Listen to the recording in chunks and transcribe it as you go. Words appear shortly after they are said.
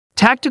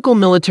Tactical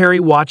military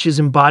watches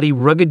embody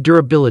rugged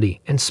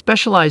durability and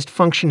specialized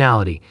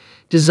functionality,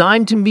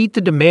 designed to meet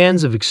the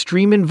demands of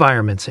extreme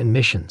environments and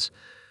missions.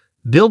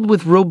 Built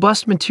with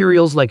robust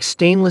materials like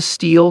stainless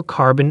steel,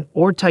 carbon,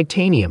 or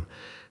titanium,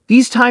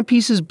 these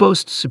timepieces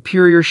boast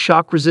superior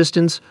shock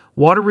resistance,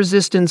 water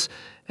resistance,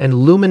 and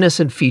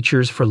luminescent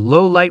features for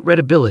low light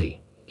readability.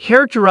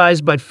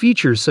 Characterized by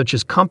features such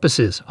as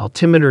compasses,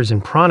 altimeters,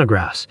 and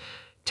chronographs,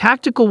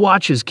 tactical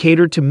watches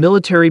cater to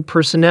military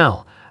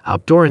personnel,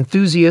 outdoor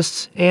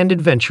enthusiasts, and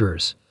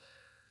adventurers.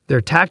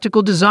 Their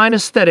tactical design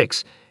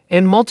aesthetics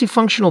and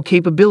multifunctional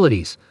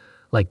capabilities,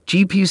 like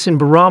GPS and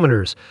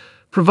barometers,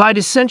 provide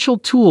essential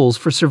tools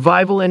for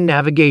survival and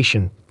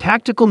navigation.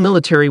 Tactical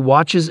military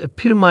watches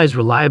epitomize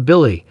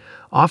reliability,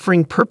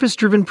 offering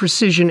purpose-driven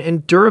precision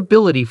and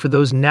durability for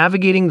those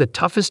navigating the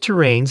toughest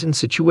terrains and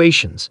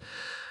situations.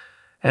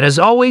 And as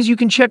always, you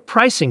can check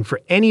pricing for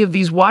any of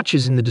these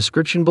watches in the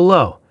description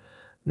below.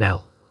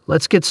 Now,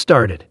 let's get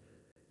started.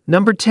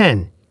 Number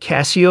 10.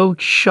 Casio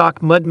Shock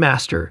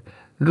Mudmaster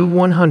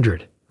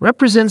Lu100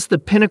 represents the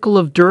pinnacle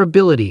of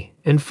durability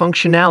and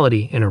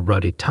functionality in a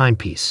rugged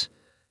timepiece.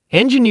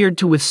 Engineered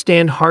to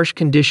withstand harsh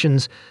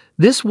conditions,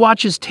 this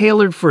watch is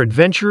tailored for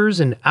adventurers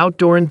and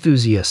outdoor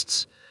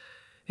enthusiasts.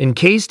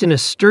 Encased in a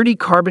sturdy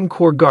carbon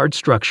core guard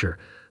structure,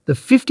 the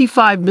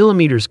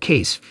 55mm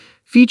case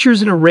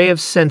features an array of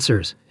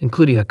sensors,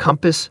 including a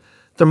compass,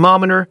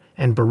 thermometer,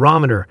 and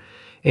barometer,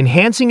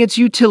 enhancing its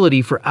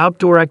utility for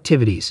outdoor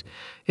activities.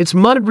 Its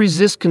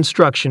mud-resist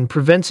construction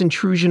prevents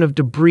intrusion of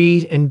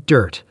debris and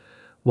dirt,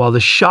 while the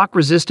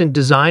shock-resistant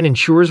design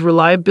ensures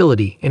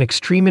reliability in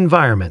extreme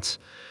environments.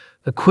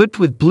 Equipped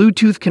with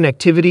Bluetooth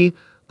connectivity,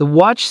 the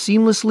watch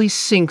seamlessly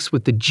syncs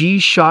with the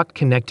G-Shock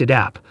Connected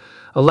app,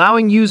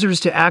 allowing users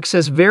to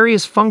access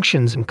various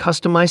functions and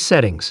customize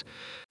settings.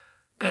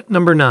 At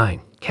number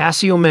 9,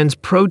 Casio Men's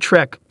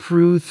ProTrek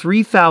Pro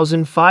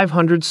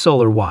 3500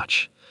 Solar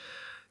Watch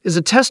is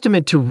a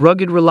testament to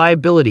rugged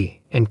reliability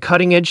and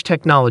cutting-edge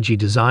technology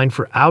designed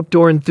for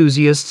outdoor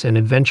enthusiasts and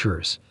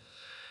adventurers.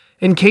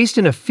 Encased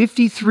in a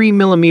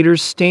 53mm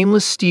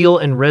stainless steel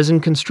and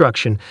resin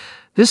construction,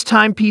 this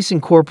timepiece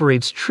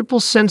incorporates triple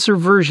sensor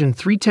version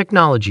 3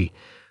 technology,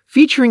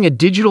 featuring a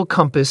digital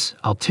compass,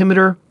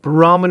 altimeter,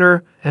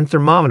 barometer, and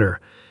thermometer,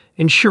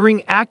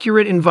 ensuring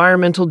accurate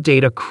environmental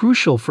data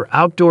crucial for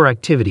outdoor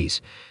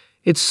activities.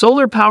 Its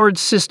solar-powered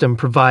system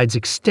provides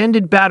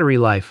extended battery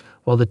life,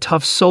 while the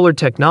tough solar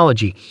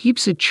technology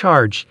keeps it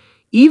charged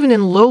even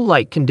in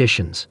low-light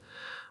conditions.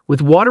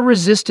 With water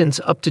resistance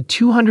up to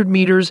 200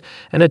 meters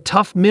and a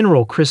tough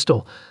mineral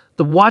crystal,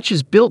 the watch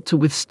is built to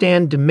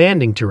withstand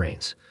demanding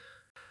terrains.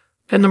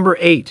 At number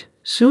 8,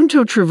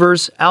 Suunto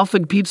Traverse Alpha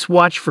Peeps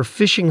Watch for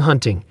Fishing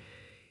Hunting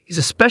is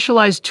a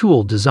specialized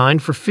tool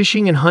designed for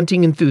fishing and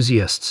hunting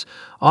enthusiasts,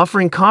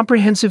 offering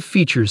comprehensive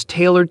features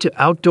tailored to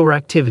outdoor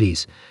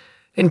activities.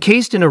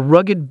 Encased in a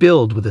rugged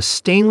build with a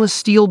stainless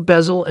steel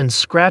bezel and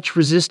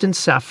scratch-resistant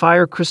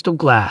sapphire crystal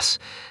glass,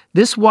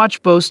 this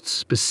watch boasts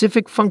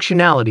specific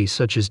functionalities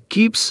such as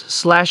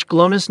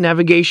GPS/GLONASS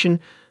navigation,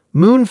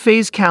 moon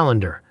phase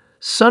calendar,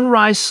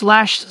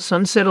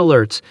 sunrise/sunset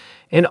alerts,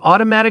 and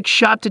automatic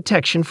shot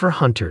detection for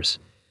hunters.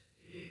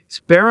 Its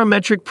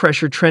barometric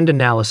pressure trend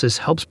analysis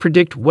helps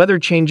predict weather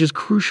changes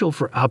crucial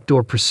for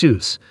outdoor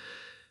pursuits.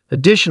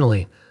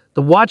 Additionally,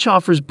 the watch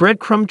offers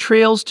breadcrumb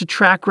trails to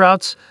track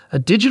routes, a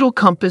digital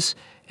compass,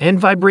 and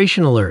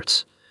vibration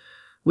alerts.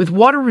 With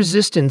water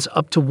resistance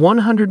up to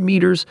 100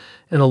 meters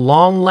and a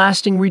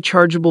long-lasting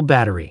rechargeable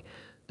battery,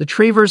 the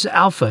Traverse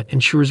Alpha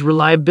ensures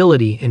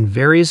reliability in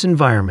various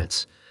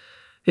environments.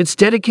 Its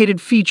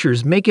dedicated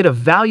features make it a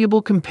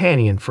valuable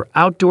companion for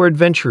outdoor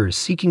adventurers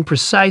seeking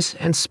precise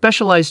and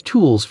specialized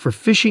tools for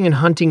fishing and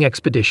hunting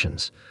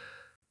expeditions.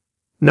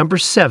 Number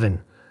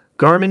 7.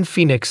 Garmin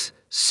Fenix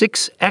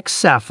 6X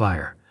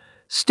Sapphire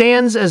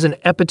stands as an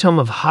epitome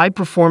of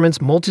high-performance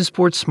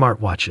multisport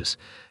smartwatches,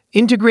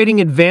 integrating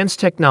advanced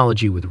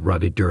technology with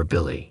rugged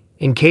durability.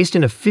 Encased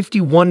in a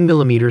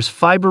 51mm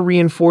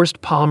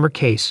fiber-reinforced polymer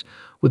case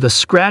with a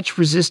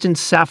scratch-resistant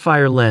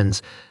sapphire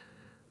lens,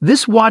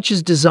 this watch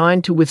is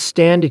designed to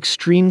withstand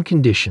extreme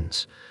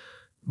conditions.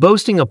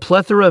 Boasting a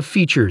plethora of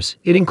features,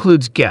 it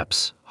includes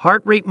GEPS,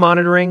 heart rate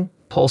monitoring,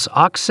 pulse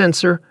ox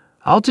sensor,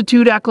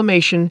 altitude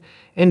acclimation,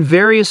 and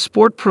various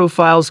sport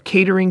profiles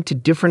catering to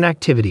different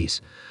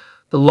activities.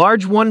 The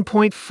large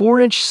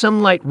 1.4-inch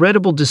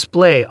sunlight-readable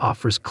display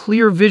offers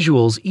clear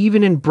visuals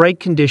even in bright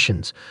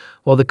conditions,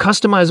 while the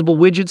customizable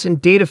widgets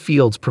and data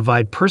fields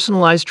provide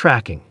personalized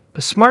tracking.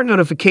 With smart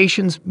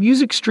notifications,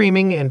 music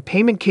streaming, and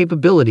payment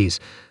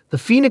capabilities, the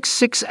Fenix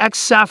 6X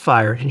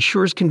Sapphire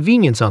ensures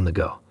convenience on the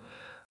go.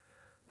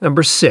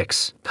 Number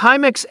 6.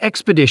 Timex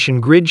Expedition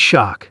Grid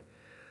Shock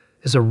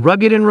is a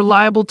rugged and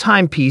reliable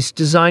timepiece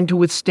designed to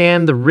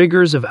withstand the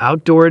rigors of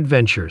outdoor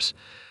adventures.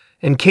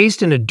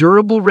 Encased in a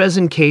durable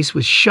resin case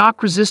with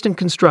shock-resistant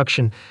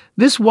construction,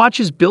 this watch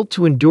is built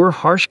to endure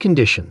harsh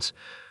conditions.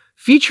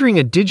 Featuring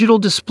a digital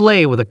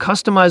display with a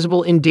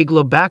customizable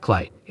Indiglo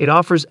backlight, it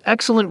offers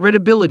excellent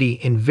readability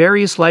in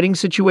various lighting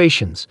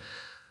situations.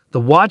 The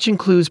watch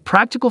includes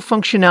practical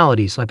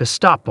functionalities like a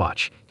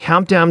stopwatch,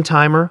 countdown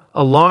timer,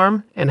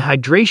 alarm, and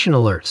hydration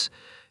alerts,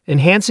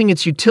 enhancing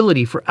its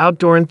utility for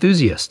outdoor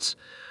enthusiasts.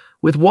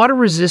 With water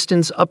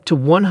resistance up to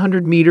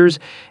 100 meters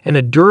and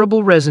a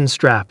durable resin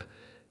strap,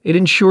 it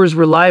ensures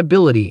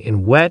reliability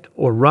in wet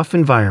or rough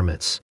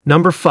environments.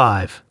 Number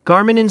 5.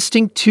 Garmin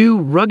Instinct 2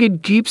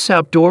 Rugged Keeps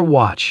Outdoor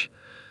Watch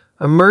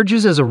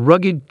emerges as a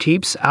rugged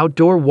Keeps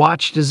outdoor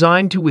watch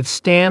designed to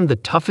withstand the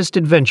toughest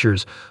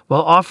adventures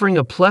while offering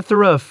a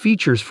plethora of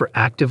features for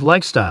active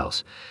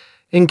lifestyles.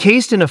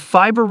 Encased in a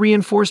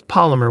fiber-reinforced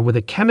polymer with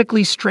a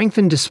chemically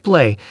strengthened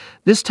display,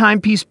 this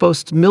timepiece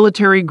boasts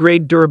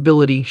military-grade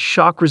durability,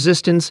 shock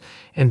resistance,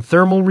 and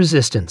thermal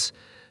resistance,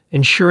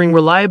 ensuring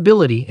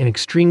reliability in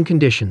extreme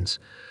conditions.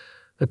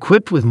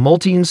 Equipped with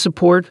multi-use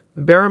support,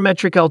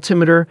 barometric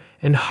altimeter,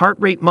 and heart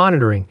rate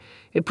monitoring,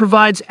 it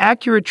provides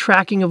accurate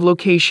tracking of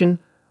location,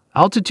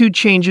 altitude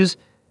changes,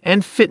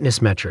 and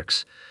fitness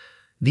metrics.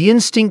 The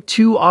Instinct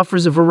 2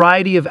 offers a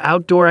variety of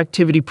outdoor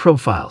activity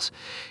profiles,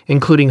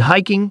 including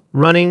hiking,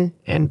 running,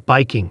 and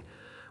biking,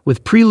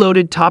 with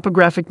preloaded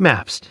topographic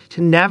maps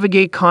to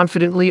navigate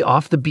confidently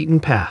off the beaten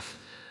path.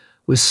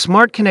 With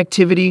smart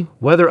connectivity,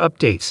 weather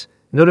updates,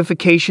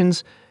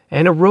 notifications,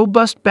 and a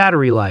robust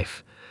battery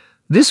life,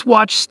 this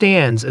watch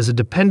stands as a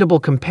dependable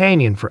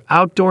companion for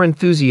outdoor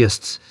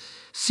enthusiasts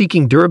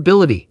seeking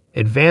durability,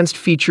 advanced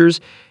features,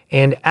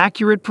 and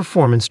accurate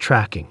performance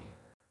tracking.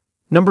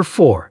 Number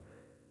 4.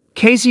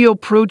 Casio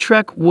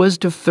ProTrek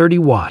WSDF 30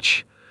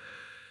 watch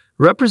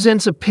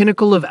represents a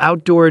pinnacle of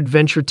outdoor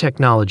adventure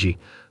technology,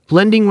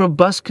 blending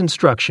robust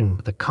construction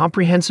with a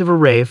comprehensive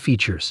array of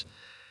features.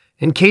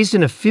 Encased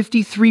in a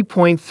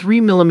 53.3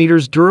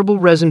 mm durable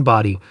resin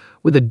body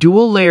with a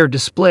dual-layer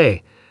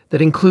display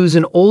that includes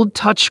an OLED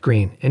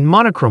touchscreen and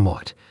monochrome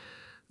mode,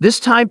 this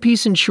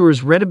timepiece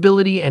ensures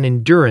readability and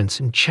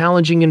endurance in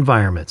challenging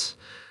environments.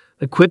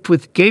 Equipped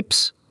with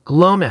GAPES,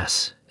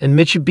 GLONASS, and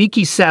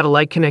Mitsubishi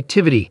satellite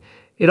connectivity,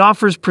 it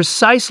offers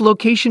precise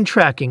location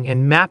tracking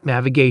and map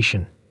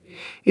navigation.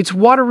 Its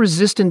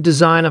water-resistant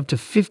design up to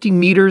 50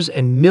 meters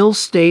and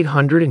mil-state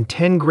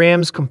 110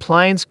 grams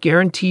compliance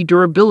guarantee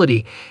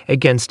durability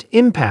against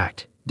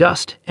impact,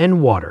 dust,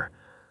 and water.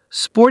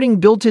 Sporting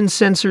built-in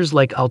sensors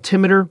like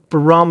altimeter,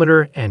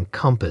 barometer, and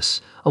compass,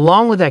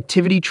 along with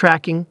activity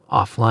tracking,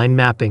 offline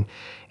mapping,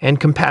 and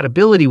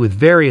compatibility with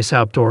various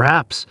outdoor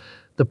apps,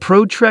 the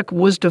ProTrek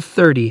WSDF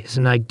 30 is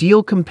an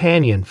ideal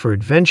companion for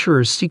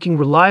adventurers seeking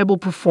reliable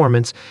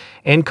performance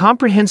and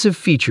comprehensive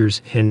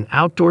features in an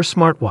outdoor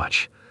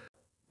smartwatch.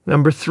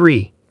 Number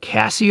 3.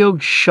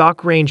 Casio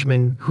Shock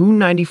Rangeman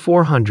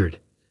HU9400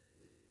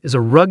 is a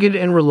rugged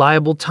and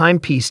reliable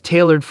timepiece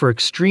tailored for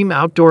extreme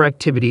outdoor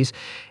activities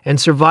and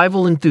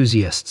survival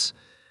enthusiasts.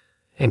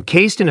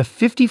 Encased in a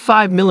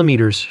 55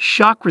 mm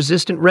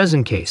shock-resistant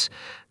resin case,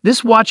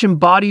 this watch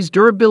embodies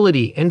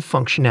durability and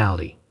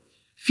functionality.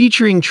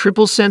 Featuring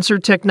triple sensor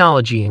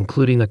technology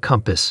including a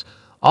compass,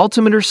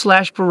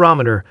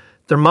 altimeter/barometer,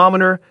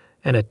 thermometer,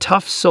 and a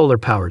tough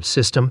solar-powered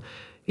system,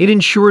 it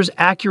ensures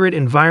accurate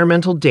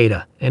environmental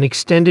data and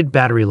extended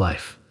battery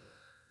life.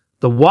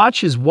 The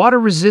watch is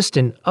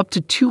water-resistant up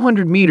to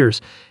 200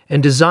 meters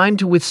and designed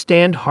to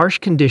withstand harsh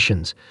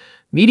conditions,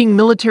 meeting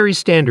military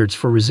standards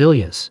for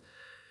resilience.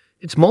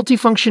 Its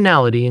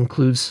multifunctionality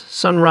includes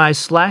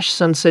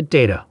sunrise/sunset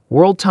data,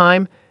 world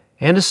time,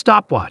 and a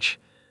stopwatch,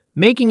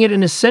 making it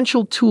an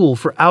essential tool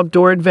for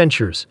outdoor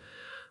adventures.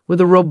 With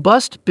a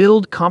robust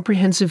build,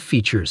 comprehensive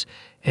features,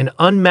 and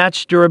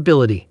unmatched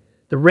durability,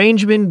 the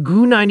rangeman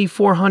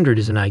HU9400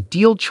 is an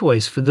ideal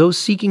choice for those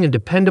seeking a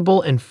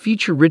dependable and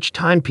feature-rich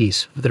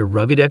timepiece for their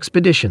rugged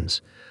expeditions.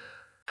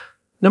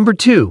 Number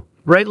 2.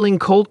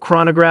 Breitling Colt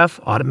Chronograph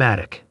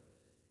Automatic.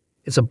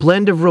 It's a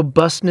blend of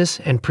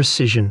robustness and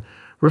precision,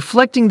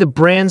 reflecting the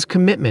brand's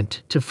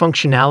commitment to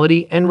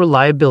functionality and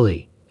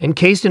reliability.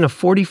 Encased in a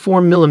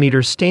 44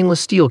 mm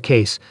stainless steel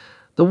case,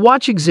 the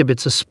watch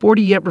exhibits a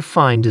sporty yet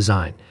refined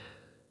design.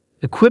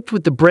 Equipped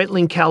with the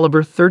Breitling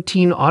Caliber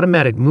 13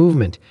 automatic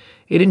movement,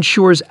 it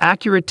ensures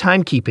accurate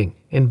timekeeping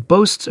and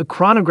boasts a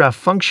chronograph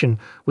function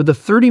with a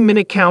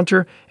 30-minute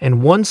counter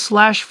and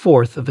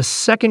 1/4 of a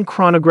second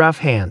chronograph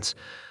hands.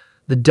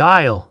 The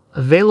dial,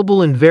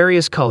 available in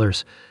various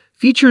colors,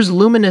 features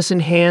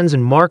luminescent hands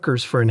and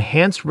markers for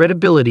enhanced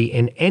readability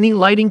in any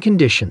lighting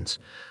conditions.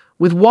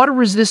 With water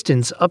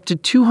resistance up to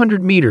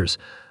 200 meters,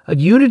 a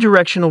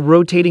unidirectional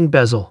rotating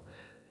bezel,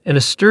 and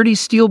a sturdy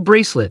steel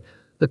bracelet,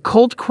 the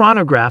Colt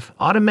Chronograph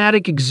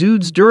Automatic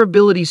exudes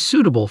durability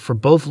suitable for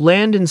both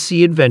land and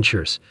sea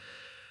adventures.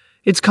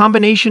 Its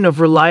combination of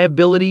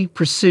reliability,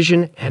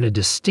 precision, and a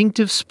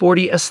distinctive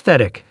sporty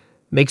aesthetic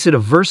makes it a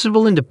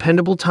versatile and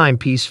dependable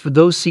timepiece for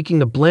those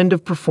seeking a blend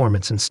of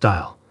performance and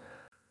style.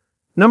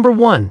 Number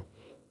 1.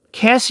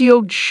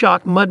 Casio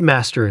Shock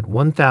Mudmaster at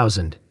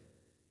 1000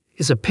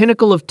 is a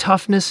pinnacle of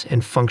toughness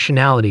and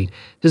functionality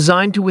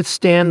designed to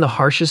withstand the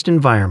harshest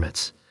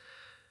environments.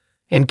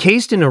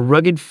 Encased in a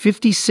rugged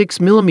 56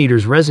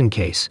 mm resin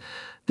case,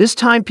 this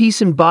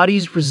timepiece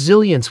embodies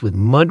resilience with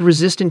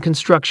mud-resistant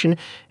construction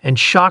and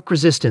shock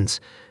resistance,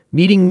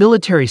 meeting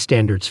military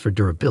standards for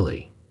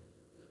durability.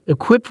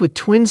 Equipped with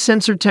twin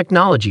sensor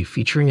technology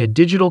featuring a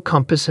digital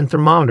compass and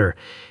thermometer,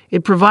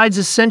 it provides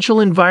essential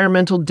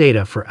environmental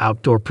data for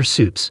outdoor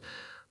pursuits.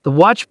 The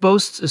watch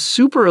boasts a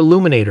super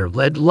illuminator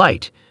LED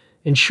light,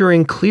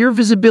 ensuring clear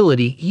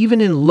visibility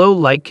even in low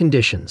light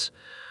conditions.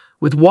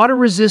 With water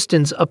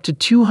resistance up to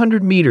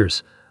 200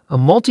 meters, a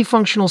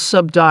multifunctional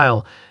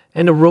sub-dial,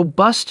 and a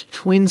robust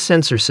twin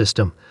sensor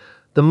system,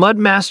 the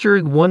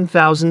Mudmaster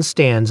 1000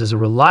 stands as a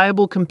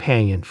reliable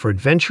companion for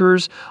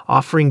adventurers,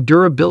 offering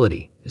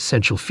durability,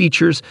 essential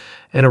features,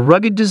 and a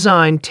rugged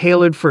design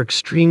tailored for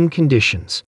extreme conditions.